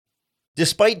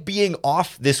Despite being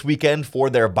off this weekend for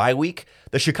their bye week,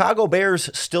 the Chicago Bears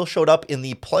still showed up in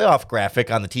the playoff graphic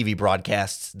on the TV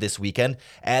broadcasts this weekend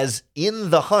as in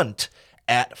the hunt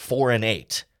at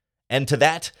 4-8. And to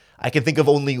that, I can think of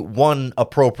only one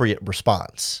appropriate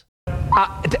response.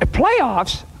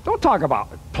 Playoffs? Don't talk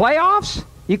about it. Playoffs?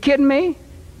 You kidding me?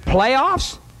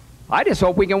 Playoffs? I just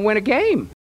hope we can win a game.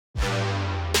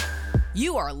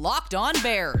 You are Locked On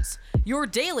Bears, your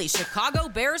daily Chicago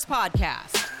Bears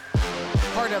podcast.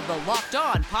 Part of the Locked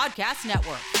On Podcast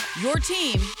Network, your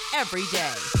team every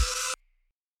day.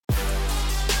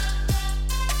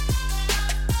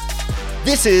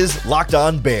 This is Locked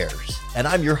On Bears, and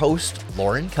I'm your host,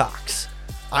 Lauren Cox.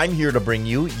 I'm here to bring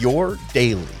you your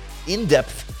daily,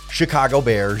 in-depth Chicago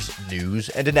Bears news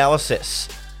and analysis.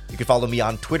 You can follow me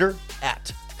on Twitter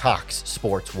at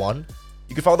CoxSports1.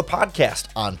 You can follow the podcast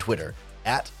on Twitter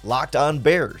at Locked On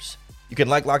Bears. You can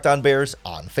like Locked On Bears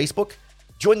on Facebook.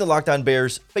 Join the Locked On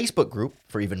Bears Facebook group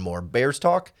for even more Bears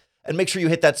talk. And make sure you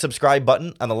hit that subscribe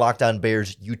button on the Locked On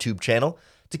Bears YouTube channel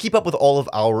to keep up with all of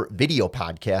our video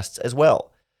podcasts as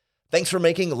well. Thanks for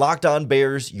making Locked On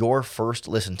Bears your first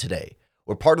listen today.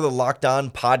 We're part of the Locked On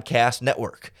Podcast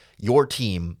Network, your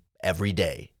team every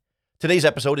day. Today's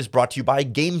episode is brought to you by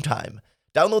Game Time.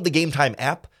 Download the Game Time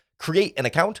app, create an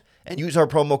account, and use our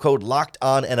promo code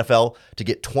LOCKEDONNFL to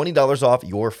get $20 off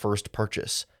your first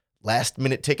purchase.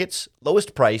 Last-minute tickets,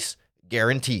 lowest price,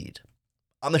 guaranteed.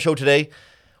 On the show today,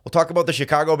 we'll talk about the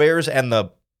Chicago Bears and the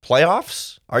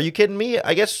playoffs. Are you kidding me?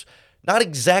 I guess not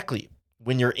exactly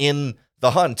when you're in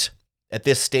the hunt at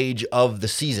this stage of the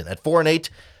season. At 4-8,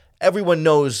 everyone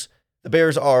knows the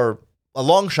Bears are a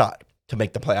long shot to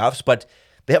make the playoffs, but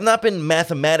they have not been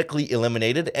mathematically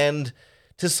eliminated, and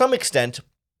to some extent,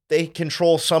 they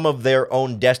control some of their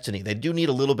own destiny. They do need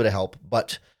a little bit of help,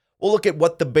 but we'll look at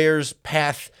what the Bears'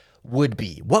 path would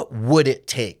be. What would it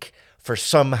take for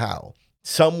somehow,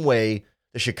 some way,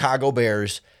 the Chicago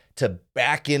Bears to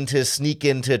sneak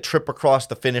into, trip across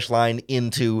the finish line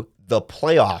into the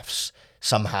playoffs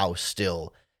somehow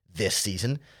still this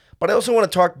season? But I also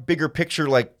want to talk bigger picture,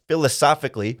 like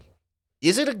philosophically.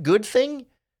 Is it a good thing?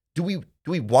 Do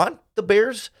we want the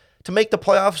Bears to make the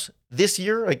playoffs this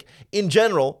year? Like, in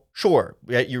general, sure,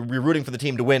 you're rooting for the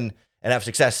team to win and have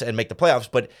success and make the playoffs,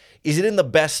 but is it in the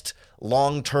best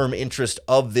long-term interest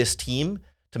of this team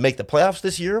to make the playoffs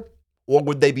this year? Or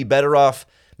would they be better off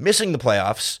missing the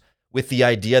playoffs with the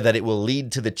idea that it will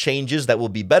lead to the changes that will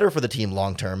be better for the team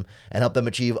long-term and help them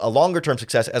achieve a longer-term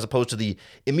success as opposed to the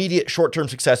immediate short-term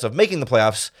success of making the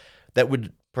playoffs that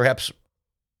would perhaps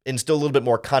instill a little bit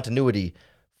more continuity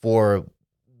for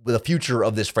the future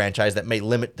of this franchise that may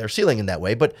limit their ceiling in that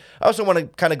way? But I also want to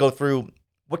kind of go through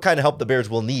what kind of help the Bears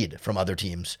will need from other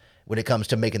teams when it comes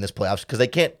to making this playoffs, because they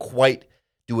can't quite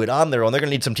do it on their own. They're going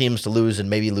to need some teams to lose, and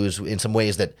maybe lose in some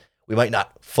ways that we might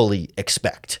not fully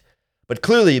expect. But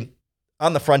clearly,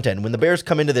 on the front end, when the Bears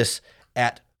come into this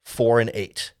at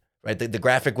 4-8, right? The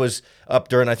graphic was up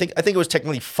during, I think it was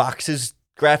technically Fox's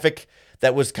graphic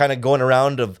that was kind of going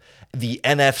around of the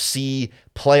NFC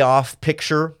playoff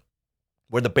picture,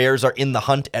 where the Bears are in the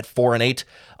hunt at 4-8,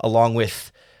 along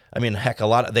with,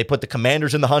 they put the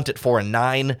Commanders in the hunt at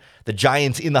 4-9, the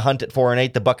Giants in the hunt at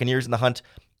 4-8, the Buccaneers in the hunt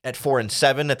at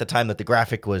 4-7 at the time that the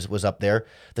graphic was up there,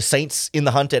 the Saints in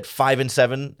the hunt at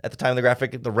 5-7 at the time of the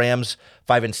graphic, the Rams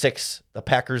 5-6, the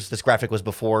Packers, this graphic was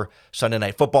before Sunday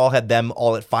Night Football, had them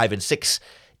all at 5-6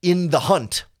 in the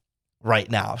hunt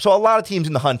right now. So a lot of teams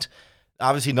in the hunt,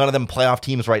 obviously none of them playoff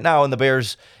teams right now, and the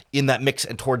Bears in that mix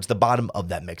and towards the bottom of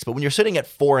that mix. But when you're sitting at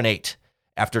 4-8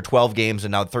 after 12 games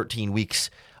and now 13 weeks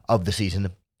of the season,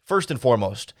 first and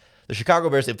foremost, the Chicago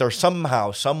Bears, if they're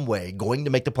somehow, some way going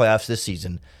to make the playoffs this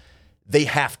season, they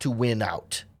have to win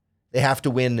out. They have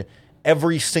to win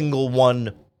every single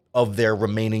one of their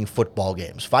remaining football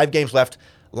games. 5 games left: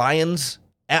 Lions,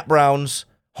 at Browns,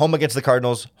 home against the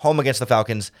Cardinals, home against the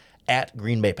Falcons, at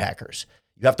Green Bay Packers.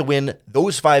 You have to win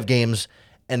those 5 games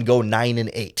and go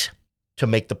 9-8 to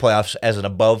make the playoffs as an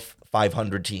above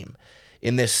 500 team.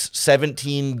 In this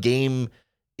 17-game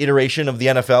iteration of the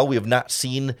NFL, we have not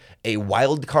seen a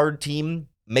wild card team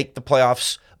make the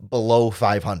playoffs below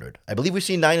 500. I believe we've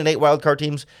seen 9-8 wild card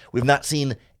teams. We've not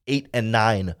seen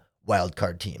 8-9 wild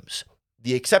card teams.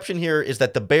 The exception here is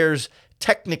that the Bears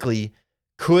technically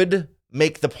could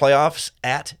make the playoffs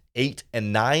at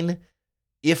 8-9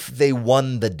 if they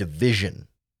won the division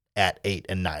at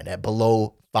 8-9, at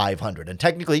below 500. And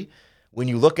technically, when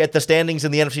you look at the standings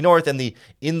in the NFC North and the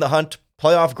in the hunt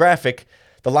playoff graphic,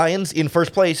 the Lions in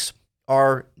first place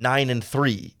are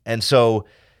 9-3. And so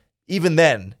even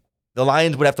then, the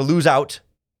Lions would have to lose out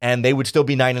and they would still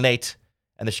be 9-8.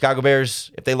 And the Chicago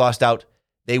Bears, if they lost out,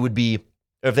 they would be,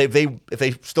 if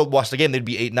they still lost the game, they'd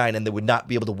be 8-9, and they would not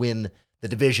be able to win the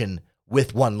division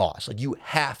with one loss. Like, you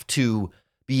have to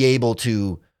be able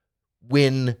to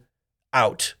win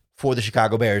out for the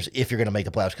Chicago Bears if you're going to make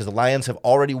the playoffs, because the Lions have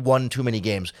already won too many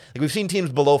games. Like, we've seen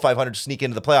teams below 500 sneak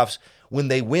into the playoffs when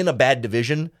they win a bad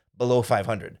division below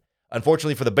 500.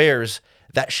 Unfortunately for the Bears,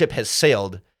 that ship has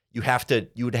sailed. You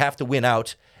would have to win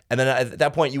out, and then at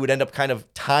that point, you would end up kind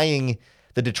of tying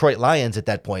the Detroit Lions at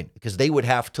that point, because they would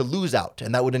have to lose out,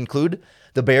 and that would include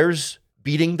the Bears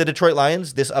beating the Detroit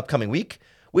Lions this upcoming week,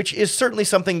 which is certainly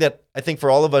something that I think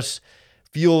for all of us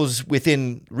feels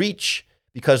within reach,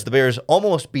 because the Bears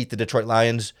almost beat the Detroit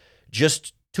Lions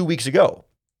just 2 weeks ago.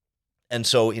 And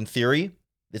so in theory,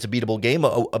 it's a beatable game,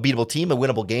 a beatable team, a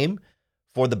winnable game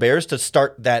for the Bears to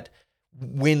start that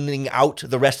winning out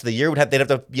the rest of the year. They'd have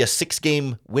to be a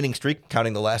 6-game winning streak,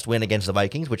 counting the last win against the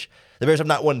Vikings, which the Bears have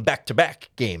not won back-to-back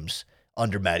games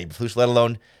under Matty Eberflus, let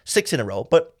alone 6 in a row.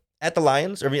 But at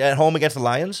home against the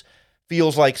Lions,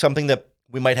 feels like something that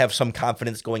we might have some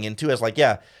confidence going into, as like,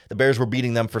 yeah, the Bears were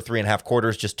beating them for 3.5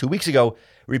 quarters just 2 weeks ago.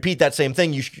 Repeat that same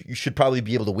thing. You should probably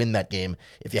be able to win that game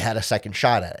if you had a second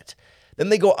shot at it. Then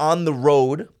they go on the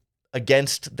road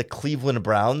against the Cleveland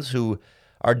Browns, who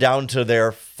are down to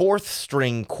their 4th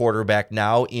string quarterback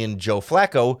now in Joe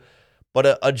Flacco,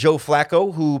 but a Joe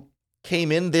Flacco who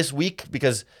came in this week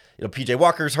because PJ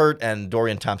Walker's hurt and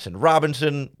Dorian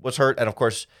Thompson-Robinson was hurt, and of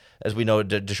course, as we know,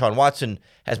 Deshaun Watson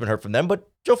has been hurt from them. But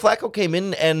Joe Flacco came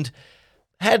in and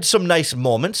had some nice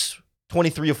moments.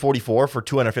 23 of 44 for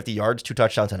 250 yards, 2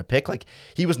 touchdowns and a pick. Like,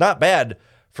 he was not bad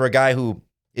for a guy who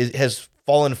has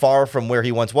fallen far from where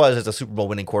he once was as a Super Bowl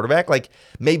winning quarterback. Like,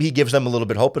 maybe he gives them a little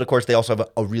bit of hope, but of course they also have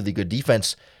a really good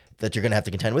defense that you're going to have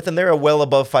to contend with. And they're a well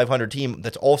above 500 team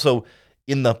that's also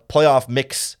in the playoff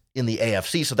mix in the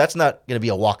AFC. So that's not going to be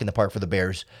a walk in the park for the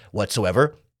Bears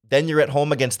whatsoever. Then you're at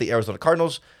home against the Arizona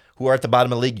Cardinals, who are at the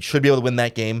bottom of the league. You should be able to win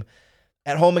that game.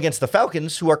 At home against the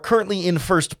Falcons, who are currently in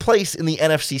first place in the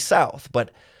NFC South,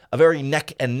 but a very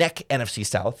neck-and-neck NFC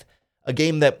South, a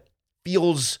game that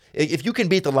feels, if you can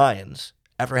beat the Lions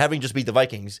after having just beat the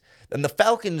Vikings, then the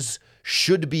Falcons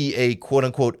should be a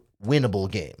quote-unquote winnable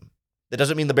game. That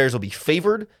doesn't mean the Bears will be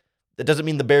favored. That doesn't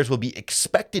mean the Bears will be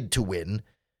expected to win,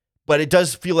 but it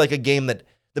does feel like a game that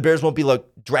the Bears won't be like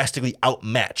drastically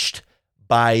outmatched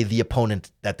by the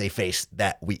opponent that they face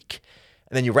that week.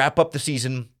 And then you wrap up the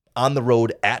season on the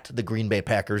road at the Green Bay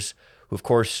Packers, who of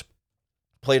course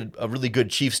played a really good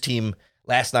Chiefs team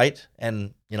last night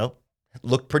and,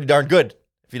 looked pretty darn good.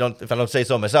 If I don't say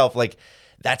so myself, like,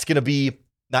 that's going to be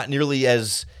not nearly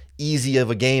as easy of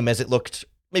a game as it looked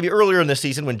maybe earlier in the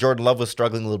season when Jordan Love was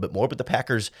struggling a little bit more, but the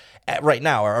Packers right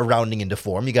now are rounding into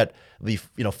form. You got the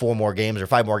 4 more games or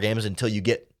 5 more games until you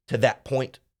get to that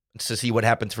point to see what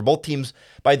happens for both teams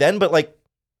by then. But like,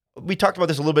 we talked about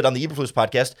this a little bit on the Eberflus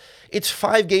podcast. It's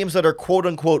 5 games that are quote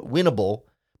unquote winnable,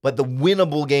 but the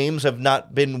winnable games have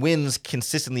not been wins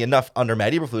consistently enough under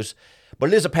Matt Eberflus.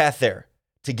 But it is a path there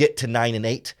to get to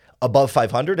 9-8 above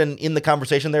 500 and in the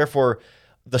conversation there for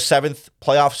the 7th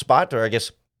playoff spot, or I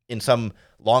guess in some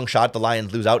long shot, the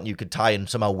Lions lose out and you could tie and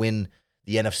somehow win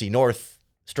the NFC North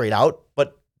straight out.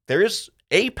 But there is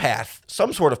a path,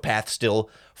 some sort of path still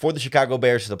for the Chicago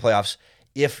Bears to the playoffs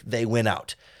if they win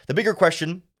out. The bigger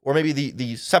question, or maybe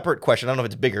the separate question, I don't know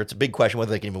if it's bigger, it's a big question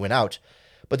whether they can even win out.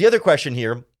 But the other question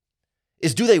here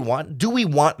is, do we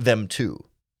want them to?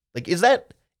 Like, is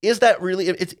that really,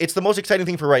 it's the most exciting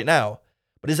thing for right now,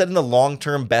 but is that in the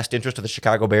long-term best interest of the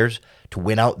Chicago Bears to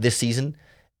win out this season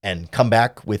and come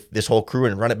back with this whole crew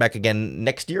and run it back again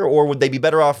next year? Or would they be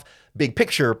better off, big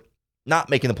picture, not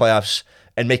making the playoffs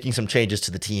and making some changes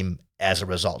to the team as a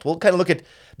result? We'll kind of look at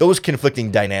those conflicting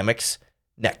dynamics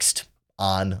next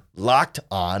on Locked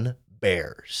On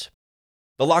Bears.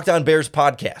 The Locked On Bears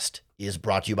podcast is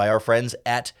brought to you by our friends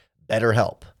at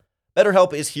BetterHelp.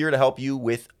 BetterHelp is here to help you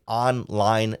with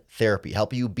online therapy,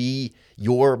 help you be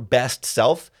your best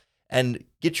self and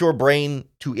get your brain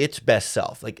to its best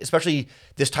self. Like, especially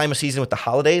this time of season with the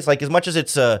holidays, like, as much as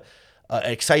it's an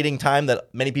exciting time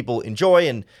that many people enjoy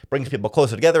and brings people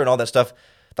closer together and all that stuff,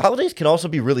 the holidays can also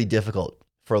be really difficult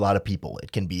for a lot of people.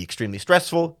 It can be extremely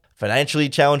stressful, financially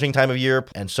challenging time of year.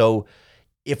 And so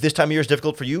if this time of year is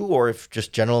difficult for you, or if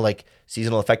just general like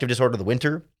seasonal affective disorder, the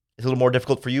winter is a little more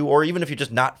difficult for you, or even if you're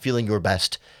just not feeling your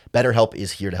best, BetterHelp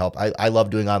is here to help. I love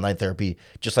doing online therapy,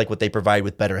 just like what they provide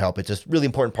with BetterHelp. It's a really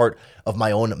important part of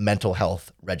my own mental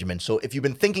health regimen. So if you've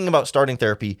been thinking about starting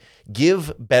therapy,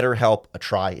 give BetterHelp a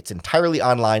try. It's entirely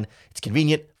online. It's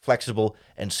convenient, flexible,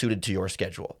 and suited to your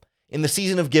schedule. In the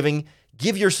season of giving,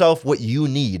 give yourself what you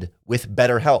need with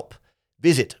BetterHelp.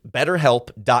 Visit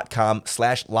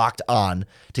betterhelp.com/lockedon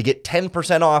to get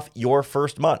 10% off your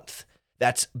first month.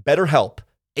 That's BetterHelp,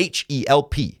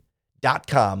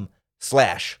 HELP.com/lockedon.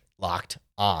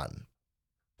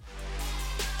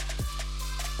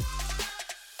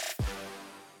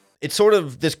 It's sort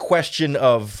of this question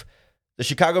of the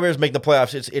Chicago Bears make the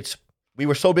playoffs. We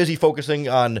were so busy focusing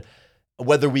on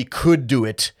whether we could do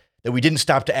it that we didn't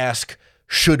stop to ask,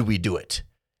 should we do it?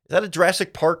 Is that a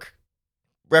Jurassic Park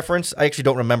reference? I actually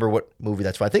don't remember what movie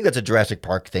that's from. I think that's a Jurassic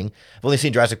Park thing. I've only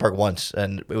seen Jurassic Park once,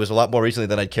 and it was a lot more recently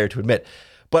than I'd care to admit.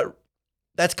 But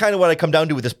that's kind of what I come down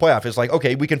to with this playoff. It's like,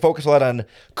 okay, we can focus a lot on,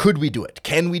 could we do it?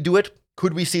 Can we do it?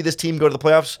 Could we see this team go to the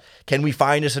playoffs? Can we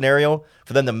find a scenario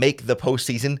for them to make the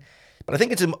postseason? But I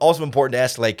think it's also important to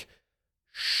ask, like,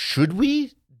 should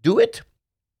we do it?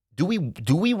 Do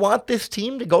we want this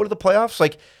team to go to the playoffs?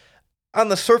 Like, on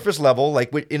the surface level,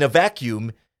 like in a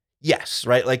vacuum, yes,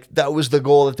 right? Like that was the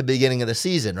goal at the beginning of the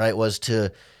season, right? Was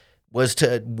to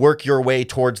work your way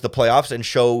towards the playoffs and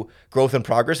show growth and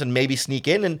progress and maybe sneak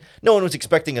in. And no one was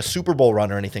expecting a Super Bowl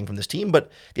run or anything from this team,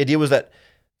 but the idea was that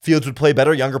Fields would play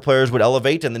better, younger players would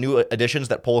elevate, and the new additions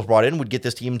that Poles brought in would get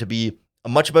this team to be a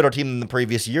much better team than the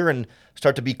previous year and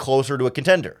start to be closer to a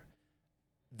contender.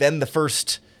 Then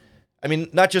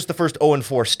not just the first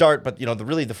 0-4 start, but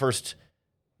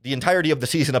the entirety of the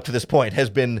season up to this point has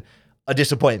been a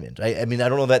disappointment. I don't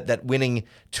know that winning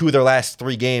 2 of their last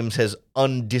 3 games has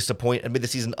undisappointed. The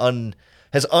season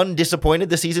has undisappointed.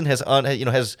 The season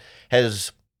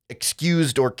has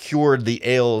excused or cured the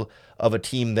ail of a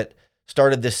team that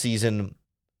started this season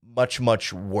much,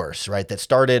 much worse, right? That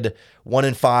started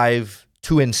 1-5,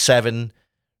 2-7,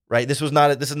 right? This is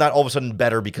not all of a sudden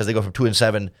better because they go from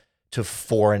 2-7 to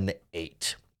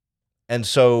 4-8. And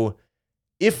so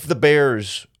if the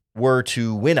Bears were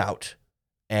to win out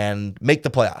and make the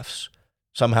playoffs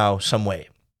somehow, some way,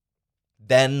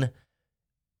 then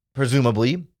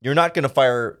presumably you're not going to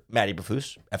fire Matty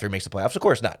Eberflus after he makes the playoffs. Of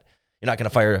course not. You're not going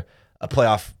to fire a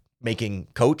playoff-making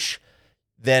coach.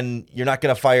 Then you're not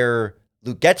going to fire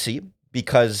Luke Getsy,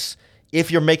 because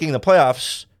if you're making the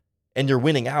playoffs and you're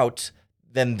winning out,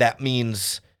 then that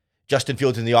means Justin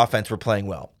Fields and the offense were playing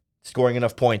well, scoring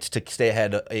enough points to stay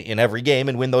ahead in every game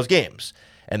and win those games.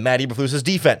 And Matty Eberflus's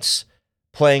defense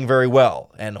playing very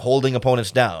well and holding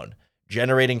opponents down,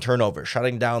 generating turnovers,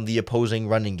 shutting down the opposing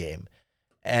running game.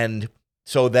 And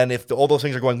so then if all those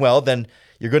things are going well, then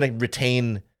you're going to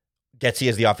retain Getsy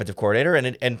as the offensive coordinator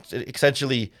and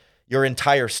essentially your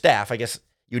entire staff. I guess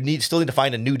you still need to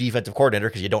find a new defensive coordinator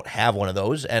because you don't have one of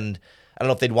those. And I don't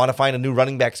know if they'd want to find a new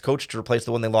running backs coach to replace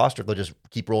the one they lost, or if they'll just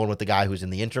keep rolling with the guy who's in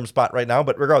the interim spot right now.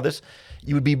 But regardless,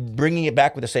 you would be bringing it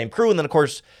back with the same crew. And then, of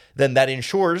course, that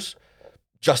ensures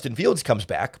Justin Fields comes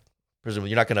back.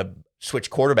 Presumably, you're not going to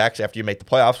switch quarterbacks after you make the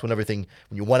playoffs when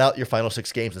you won out your final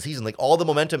 6 games of the season. Like, all the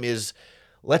momentum is,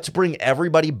 let's bring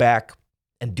everybody back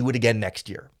and do it again next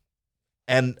year.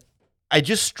 And I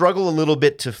just struggle a little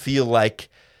bit to feel like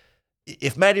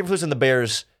if Matty Eberflus and the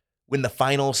Bears win the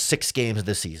final 6 games of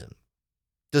the season,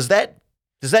 does that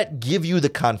give you the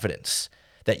confidence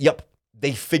that, yep,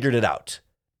 they figured it out,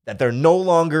 that they're no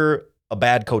longer a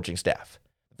bad coaching staff,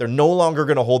 they're no longer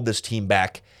going to hold this team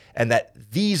back, and that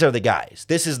these are the guys,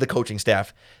 this is the coaching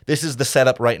staff, this is the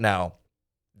setup right now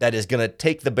that is going to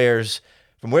take the Bears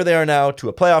from where they are now to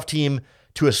a playoff team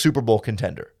to a Super Bowl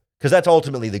contender? Because that's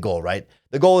ultimately the goal, right?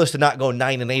 The goal is to not go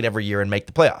 9-8 every year and make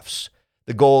the playoffs.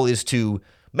 The goal is to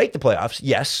make the playoffs,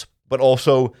 yes, but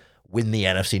also win the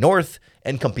NFC North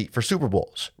and compete for Super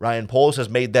Bowls. Ryan Poles has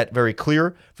made that very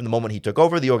clear from the moment he took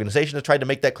over. The organization has tried to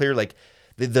make that clear. Like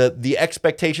the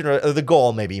expectation or the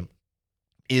goal maybe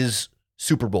is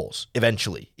Super Bowls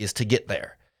eventually, is to get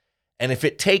there. And if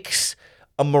it takes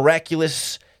a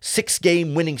miraculous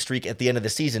 6-game winning streak at the end of the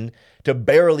season to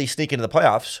barely sneak into the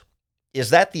playoffs,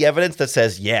 is that the evidence that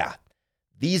says, yeah,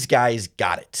 these guys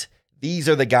got it? These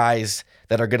are the guys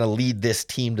that are going to lead this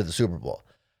team to the Super Bowl.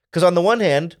 Because on the one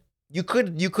hand, you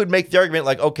could make the argument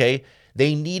like, okay,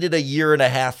 they needed 1.5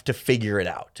 years to figure it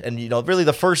out. And, really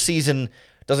the first season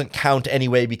doesn't count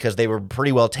anyway because they were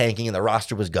pretty well tanking and the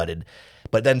roster was gutted.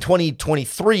 But then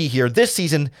 2023 here, this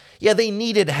season, yeah, they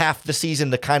needed half the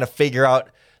season to kind of figure out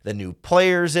the new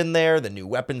players in there, the new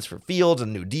weapons for Fields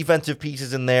and new defensive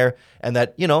pieces in there. And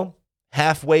that,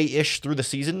 halfway-ish through the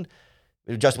season,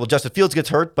 Justin Fields gets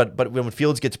hurt, but when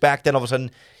Fields gets back, then all of a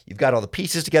sudden you've got all the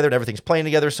pieces together and everything's playing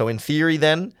together. So in theory,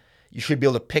 then you should be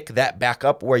able to pick that back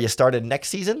up where you started next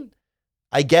season.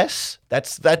 I guess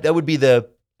that would be the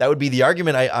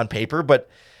argument on paper. But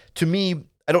to me,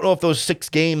 I don't know if those 6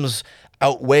 games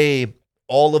outweigh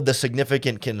all of the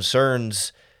significant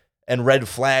concerns and red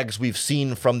flags we've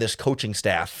seen from this coaching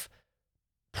staff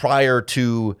prior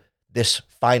to this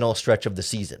final stretch of the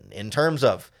season in terms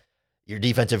of your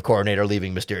defensive coordinator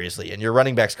leaving mysteriously and your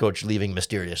running backs coach leaving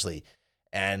mysteriously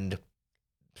and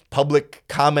public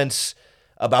comments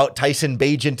about Tyson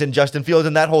Bagent and Justin Fields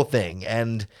and that whole thing,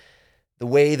 and the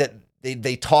way that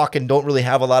they talk and don't really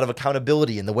have a lot of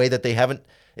accountability, and the way that they haven't,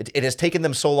 it has taken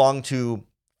them so long to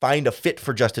find a fit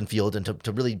for Justin Fields and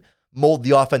to really mold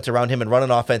the offense around him and run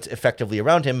an offense effectively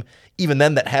around him, even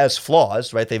then that has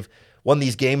flaws, right? They've won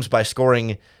these games by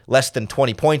scoring less than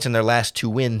 20 points in their last 2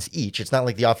 wins each. It's not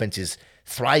like the offense is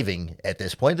thriving at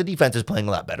this point. The defense is playing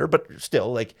a lot better, but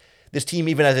still, like, this team,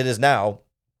 even as it is now,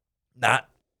 not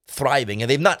thriving, and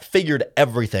they've not figured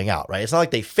everything out, right? It's not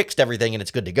like they fixed everything and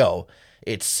it's good to go.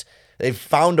 They've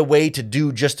found a way to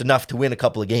do just enough to win a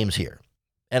couple of games here.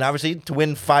 And obviously, to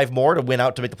win 5 more, to win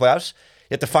out to make the playoffs,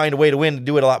 you have to find a way to win, to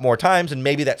do it a lot more times, and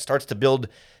maybe that starts to build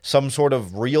some sort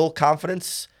of real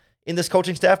confidence in this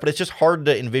coaching staff, but it's just hard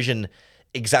to envision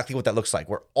exactly what that looks like,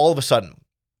 where all of a sudden,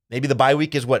 maybe the bye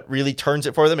week is what really turns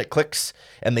it for them. It clicks,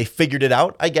 and they figured it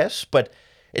out, I guess, but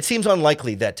it seems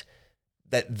unlikely that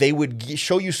they would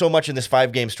show you so much in this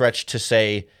 5-game stretch to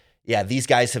say, yeah, these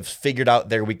guys have figured out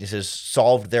their weaknesses,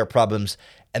 solved their problems,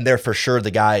 and they're for sure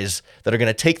the guys that are going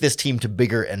to take this team to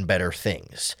bigger and better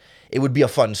things. It would be a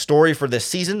fun story for this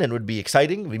season, and it would be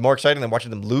exciting. It would be more exciting than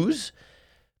watching them lose.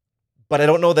 But I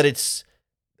don't know that it's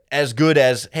as good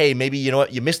as, hey, maybe, you know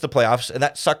what, you missed the playoffs, and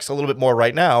that sucks a little bit more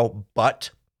right now,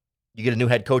 but you get a new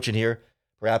head coach in here,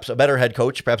 perhaps a better head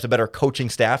coach, perhaps a better coaching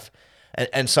staff,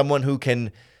 and someone who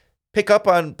can pick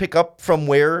up from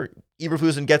where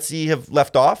Eberflus and Getsy have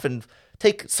left off and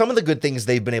take some of the good things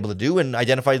they've been able to do and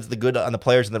identify the good on the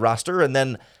players in the roster, and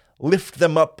then lift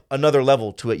them up another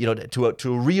level to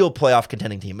a real playoff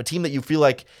contending team, a team that you feel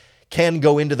like can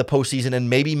go into the postseason and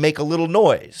maybe make a little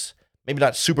noise. Maybe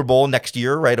not Super Bowl next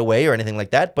year right away or anything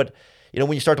like that, but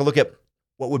when you start to look at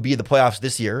what would be the playoffs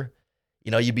this year,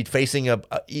 you'd be facing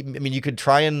you could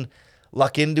try and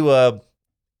luck into an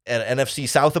NFC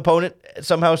South opponent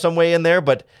somehow, some way in there,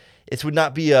 but it would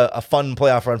not be a fun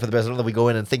playoff run for the Bears. I don't know that we go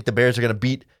in and think the Bears are going to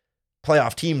beat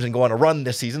playoff teams and go on a run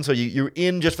this season. So you're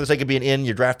in just for the sake of being in.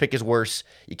 Your draft pick is worse.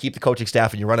 You keep the coaching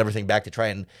staff and you run everything back to try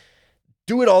and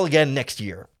do it all again next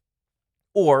year.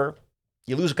 Or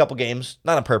you lose a couple games,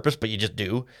 not on purpose, but you just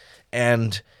do,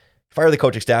 and fire the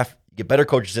coaching staff, get better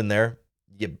coaches in there,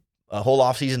 you get a whole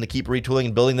offseason to keep retooling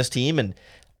and building this team, and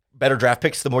better draft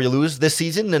picks the more you lose this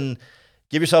season, and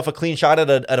give yourself a clean shot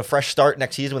at a fresh start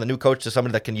next season with a new coach, to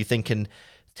somebody that you think can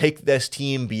take this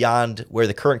team beyond where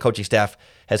the current coaching staff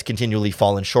has continually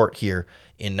fallen short here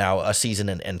in now a season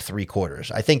and 3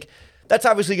 quarters. I think that's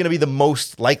obviously going to be the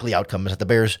most likely outcome, is that the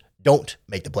Bears don't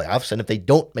make the playoffs, and if they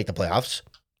don't make the playoffs,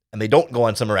 and they don't go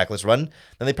on some miraculous run,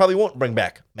 then they probably won't bring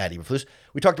back Matt Eberflus.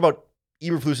 We talked about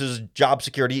Eberflus's job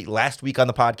security last week on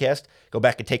the podcast. Go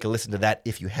back and take a listen to that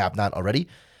if you have not already.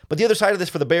 But the other side of this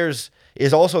for the Bears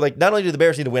is also, like, not only do the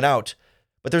Bears need to win out,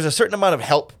 but there's a certain amount of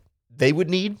help they would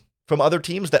need from other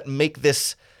teams that make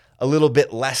this a little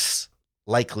bit less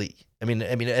likely.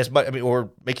 Or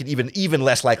make it even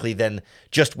less likely than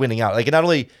just winning out. Like, not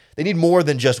only they need more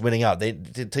than just winning out.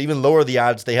 To even lower the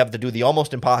odds, they have to do the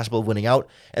almost impossible of winning out,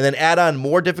 and then add on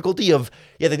more difficulty of,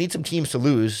 they need some teams to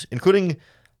lose, including a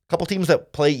couple teams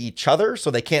that play each other, so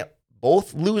they can't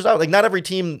both lose out. Like, not every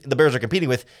team the Bears are competing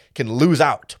with can lose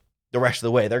out the rest of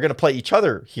the way. They're going to play each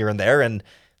other here and there, and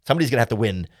somebody's going to have to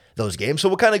win those games. So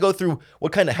we'll kind of go through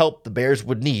what kind of help the Bears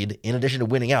would need in addition to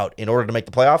winning out in order to make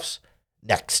the playoffs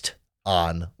next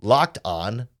on Locked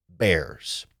On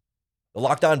Bears. The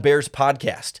Locked On Bears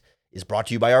podcast is brought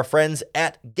to you by our friends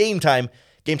at Game Time.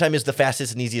 Game Time is the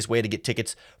fastest and easiest way to get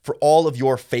tickets for all of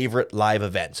your favorite live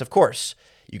events. Of course,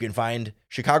 you can find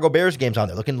Chicago Bears games on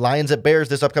there. Looking Lions at Bears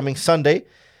this upcoming Sunday.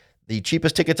 The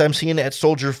cheapest tickets I'm seeing at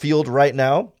Soldier Field right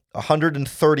now,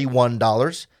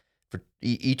 $131 for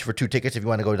each for 2 tickets if you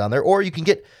want to go down there. Or you can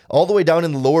get all the way down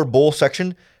in the lower bowl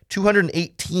section,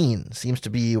 $218 seems to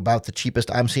be about the cheapest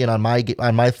I'm seeing on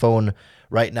my phone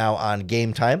right now on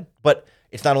Game Time. But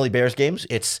it's not only Bears games,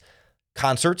 it's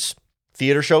concerts,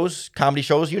 theater shows, comedy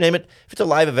shows, you name it. If it's a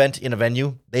live event in a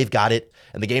venue, they've got it.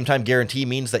 And the Game Time guarantee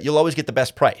means that you'll always get the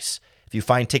best price. If you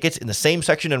find tickets in the same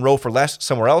section and row for less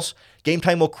somewhere else, Game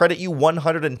Time will credit you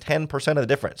 110% of the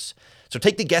difference. So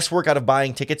take the guesswork out of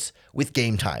buying tickets with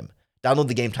Game Time. Download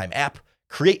the Game Time app,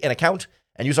 create an account,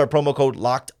 and use our promo code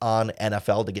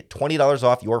LOCKEDONNFL to get $20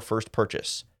 off your first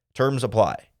purchase. Terms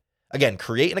apply. Again,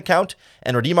 create an account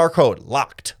and redeem our code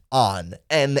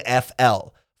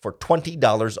LOCKEDONNFL for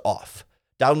 $20 off.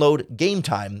 Download Game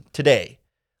Time today.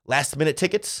 Last minute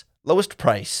tickets, lowest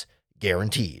price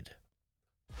guaranteed.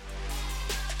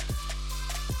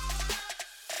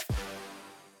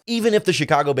 Even if the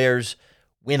Chicago Bears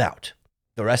win out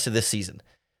the rest of this season,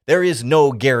 there is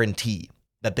no guarantee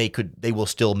that they will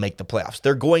still make the playoffs.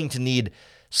 They're going to need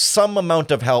some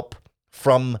amount of help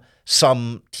from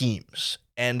some teams.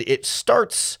 And it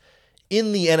starts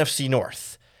in the NFC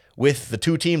North with the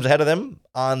two teams ahead of them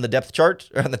on the depth chart,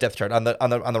 or on the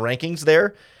rankings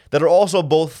there, that are also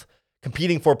both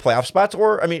competing for playoff spots,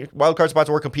 wild card spots,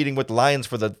 or competing with the Lions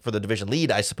for the division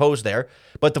lead, I suppose there.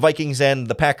 But the Vikings and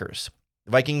the Packers.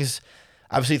 The Vikings,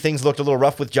 obviously things looked a little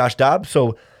rough with Josh Dobbs,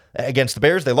 so against the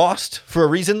Bears, they lost for a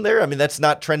reason there. I mean, that's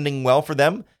not trending well for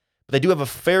them. But they do have a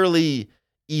fairly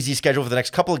easy schedule for the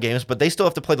next couple of games, but they still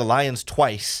have to play the Lions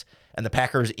twice and the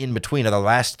Packers in between are the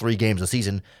last 3 games of the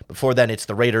season. Before then, it's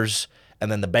the Raiders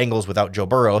and then the Bengals without Joe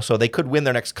Burrow. So they could win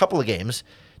their next couple of games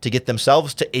to get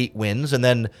themselves to 8 wins. And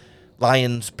then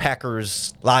Lions,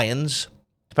 Packers, Lions.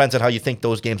 Depends on how you think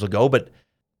those games will go. But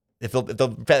if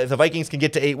the Vikings can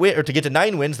get to 8 wins or to get to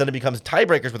 9 wins, then it becomes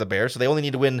tiebreakers with the Bears. So they only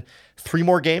need to win 3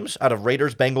 more games out of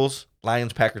Raiders, Bengals,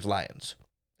 Lions, Packers, Lions.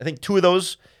 I think 2 of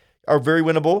those are very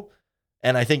winnable.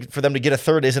 And I think for them to get a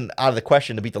third isn't out of the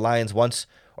question to beat the Lions once,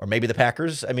 or maybe the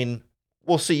Packers. I mean,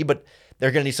 we'll see, but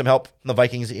they're going to need some help from the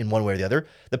Vikings in one way or the other.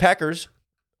 The Packers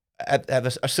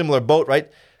have a similar boat, right?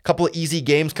 A couple of easy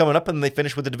games coming up, and then they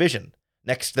finish with the division.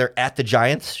 Next, they're at the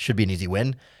Giants. Should be an easy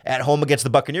win. At home against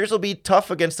the Buccaneers will be tough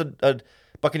against a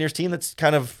Buccaneers team that's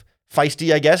kind of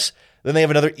feisty, I guess. Then they have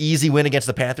another easy win against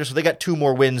the Panthers. So they got 2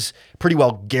 more wins pretty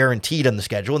well guaranteed on the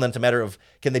schedule. And then it's a matter of,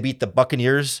 can they beat the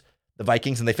Buccaneers, the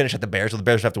Vikings, and they finish at the Bears. So the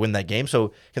Bears have to win that game.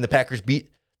 So can the Packers beat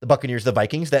the Buccaneers, the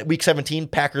Vikings? That Week 17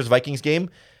 Packers-Vikings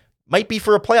game might be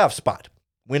for a playoff spot.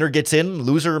 Winner gets in,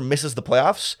 loser misses the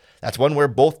playoffs. That's one where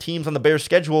both teams on the Bears'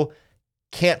 schedule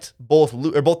can't both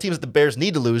lose, or both teams that the Bears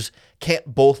need to lose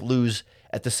can't both lose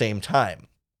at the same time.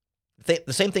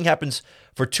 The same thing happens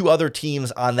for 2 other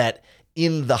teams on that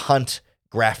in the hunt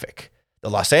graphic. The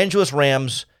Los Angeles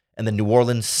Rams and the New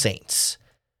Orleans Saints.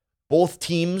 Both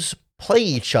teams play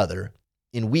each other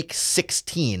in Week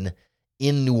 16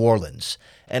 in New Orleans.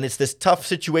 And it's this tough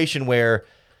situation where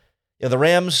the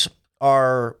Rams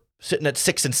are sitting at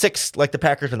 6-6 like the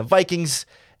Packers and the Vikings,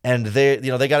 and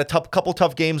they got a couple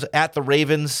tough games at the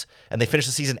Ravens, and they finish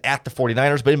the season at the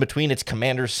 49ers, but in between it's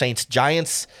Commanders, Saints,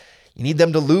 Giants. You need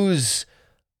them to lose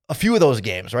a few of those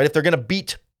games, right? If they're going to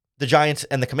beat the Giants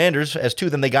and the Commanders as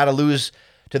 2, then they got to lose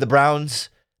to the Browns,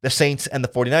 the Saints, and the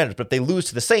 49ers. But if they lose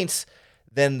to the Saints,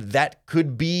 then that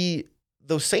could be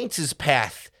the Saints'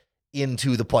 path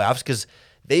into the playoffs, because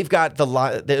they've got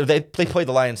they play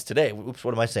the Lions today. Oops,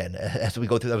 what am I saying? As we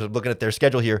go through, I was looking at their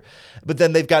schedule here. But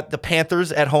then they've got the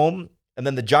Panthers at home and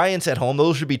then the Giants at home.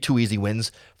 Those should be 2 easy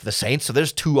wins for the Saints. So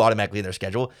there's 2 automatically in their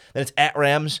schedule. Then it's at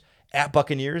Rams, at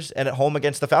Buccaneers, and at home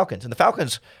against the Falcons. And the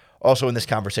Falcons also in this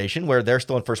conversation where they're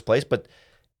still in first place, but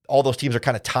all those teams are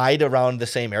kind of tied around the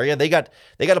same area. They got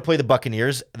to play the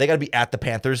Buccaneers. They got to be at the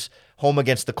Panthers, home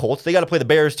against the Colts. They got to play the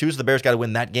Bears too, so the Bears got to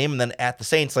win that game. And then at the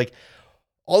Saints, like,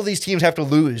 all of these teams have to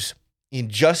lose in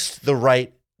just the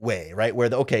right way, right? Where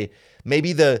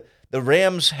maybe the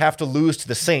Rams have to lose to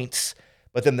the Saints,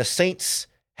 but then the Saints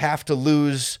have to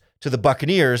lose to the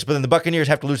Buccaneers, but then the Buccaneers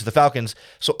have to lose to the Falcons.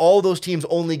 So all those teams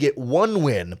only get 1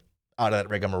 win out of that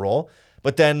rigmarole.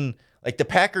 But then, like, the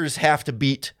Packers have to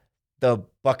beat the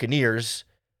Buccaneers,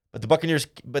 but the Packers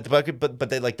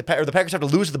have to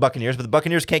lose to the Buccaneers, but the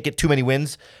Buccaneers can't get too many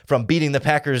wins from beating the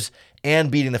Packers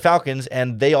and beating the Falcons,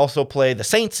 and they also play the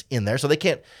Saints in there, so they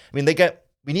can't. I mean, you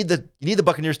need the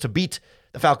Buccaneers to beat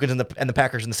the Falcons and the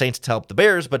Packers and the Saints to help the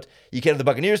Bears, but you can't have the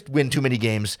Buccaneers win too many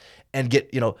games and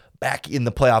get back in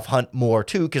the playoff hunt more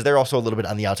too, because they're also a little bit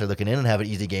on the outside looking in and have an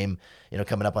easy game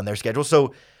coming up on their schedule.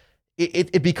 So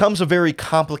it becomes a very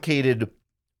complicated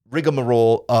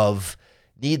rigmarole of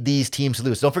need these teams to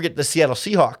lose. Don't forget the Seattle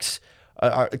Seahawks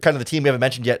are kind of the team we haven't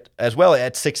mentioned yet as well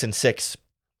at 6-6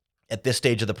 at this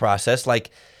stage of the process.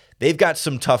 Like, they've got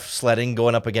some tough sledding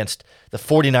going up against the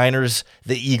 49ers,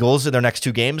 the Eagles in their next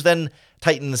 2 games. Then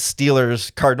Titans,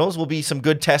 Steelers, Cardinals will be some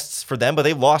good tests for them, but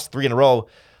they've lost 3 in a row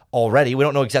already. We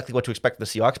don't know exactly what to expect from the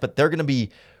Seahawks, but they're going to be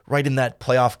right in that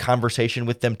playoff conversation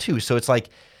with them too. So it's like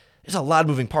there's a lot of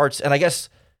moving parts. And I guess,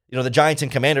 the Giants and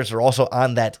Commanders are also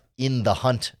on that in the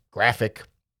hunt graphic.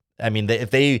 I mean, I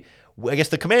guess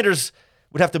the Commanders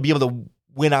would have to be able to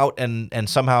win out and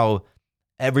somehow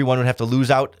everyone would have to lose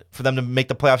out for them to make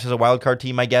the playoffs as a wild card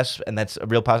team, I guess. And that's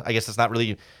I guess it's not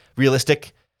really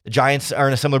realistic. The Giants are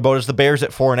in a similar boat as the Bears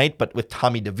at 4-8, but with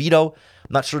Tommy DeVito,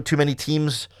 I'm not sure too many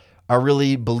teams are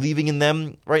really believing in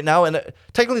them right now. And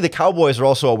technically the Cowboys are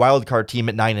also a wild card team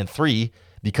at 9-3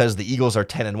 because the Eagles are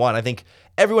 10-1. I think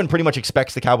everyone pretty much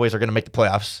expects the Cowboys are going to make the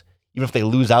playoffs, Even if they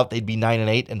lose out, they'd be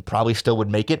 9-8 and probably still would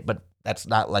make it, but that's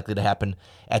not likely to happen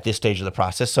at this stage of the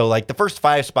process. So like the first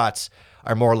 5 spots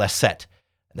are more or less set.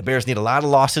 And the Bears need a lot of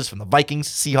losses from the Vikings,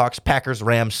 Seahawks, Packers,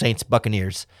 Rams, Saints,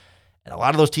 Buccaneers. And a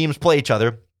lot of those teams play each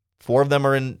other. 4 of them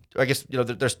are in, I guess,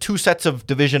 there's 2 sets of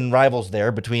division rivals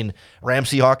there between Rams,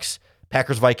 Seahawks,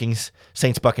 Packers, Vikings,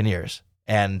 Saints, Buccaneers.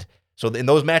 And so in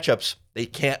those matchups, they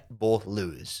can't both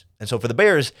lose. And so for the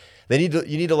Bears, you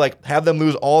need to like have them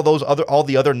lose all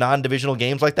the other non-divisional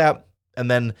games like that,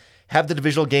 and then have the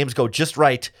divisional games go just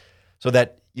right, so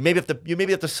that you maybe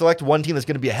have to select one team that's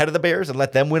going to be ahead of the Bears and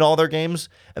let them win all their games,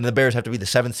 and the Bears have to be the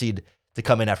 7th seed to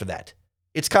come in after that.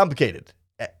 It's complicated,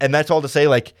 and that's all to say.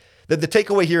 Like the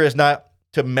takeaway here is not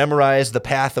to memorize the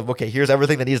path of, okay, here's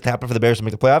everything that needs to happen for the Bears to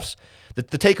make the playoffs. The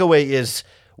takeaway is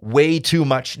way too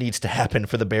much needs to happen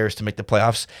for the Bears to make the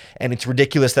playoffs, and it's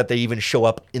ridiculous that they even show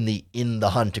up in the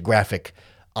hunt graphic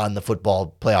on the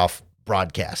football playoff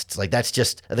broadcasts. Like that's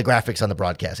just the graphics on the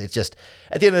broadcast. It's just,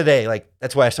 at the end of the day, like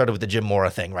that's why I started with the Jim Mora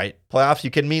thing, right? Playoffs,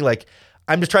 you kidding me? Like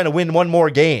I'm just trying to win one more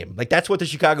game. Like that's what the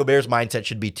Chicago Bears mindset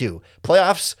should be too.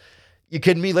 Playoffs, you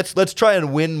kidding me? Let's try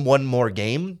and win one more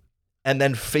game and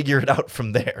then figure it out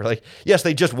from there. Like, yes,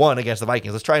 they just won against the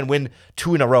Vikings. Let's try and win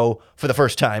 2 in a row for the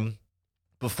first time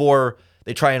before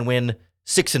they try and win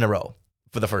 6 in a row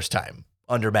for the first time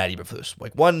under Matt Eberflus.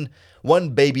 Like one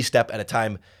baby step at a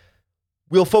time.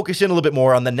 We'll focus in a little bit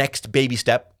more on the next baby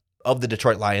step of the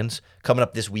Detroit Lions coming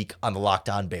up this week on the Locked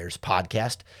On Bears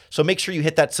podcast. So make sure you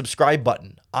hit that subscribe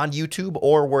button on YouTube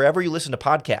or wherever you listen to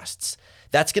podcasts.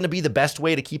 That's going to be the best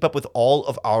way to keep up with all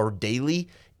of our daily,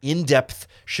 in-depth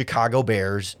Chicago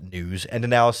Bears news and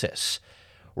analysis.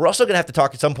 We're also going to have to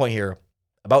talk at some point here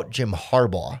about Jim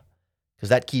Harbaugh, because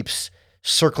that keeps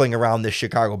circling around this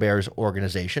Chicago Bears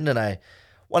organization. And I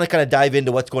want to kind of dive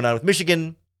into what's going on with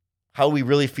Michigan, how we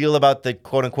really feel about the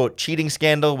quote-unquote cheating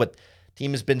scandal, what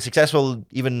team has been successful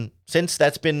even since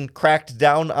that's been cracked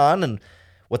down on, and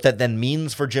what that then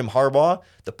means for Jim Harbaugh,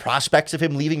 the prospects of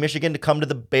him leaving Michigan to come to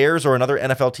the Bears or another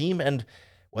NFL team, and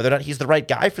whether or not he's the right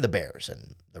guy for the Bears.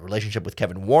 And the relationship with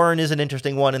Kevin Warren is an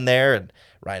interesting one in there, and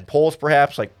Ryan Poles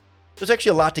perhaps. Like, there's actually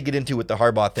a lot to get into with the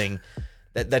Harbaugh thing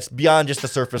that's beyond just the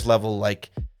surface level. Like,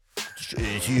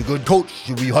 is he a good coach?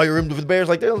 Should we hire him for the Bears?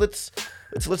 Like, let's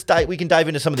dive. We can dive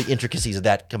into some of the intricacies of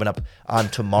that coming up on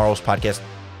tomorrow's podcast.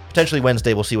 Potentially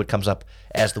Wednesday. We'll see what comes up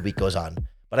as the week goes on.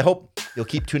 But I hope you'll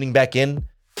keep tuning back in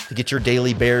to get your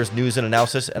daily Bears news and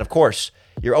analysis. And of course,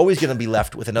 you're always going to be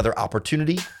left with another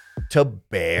opportunity to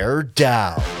bear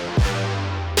down.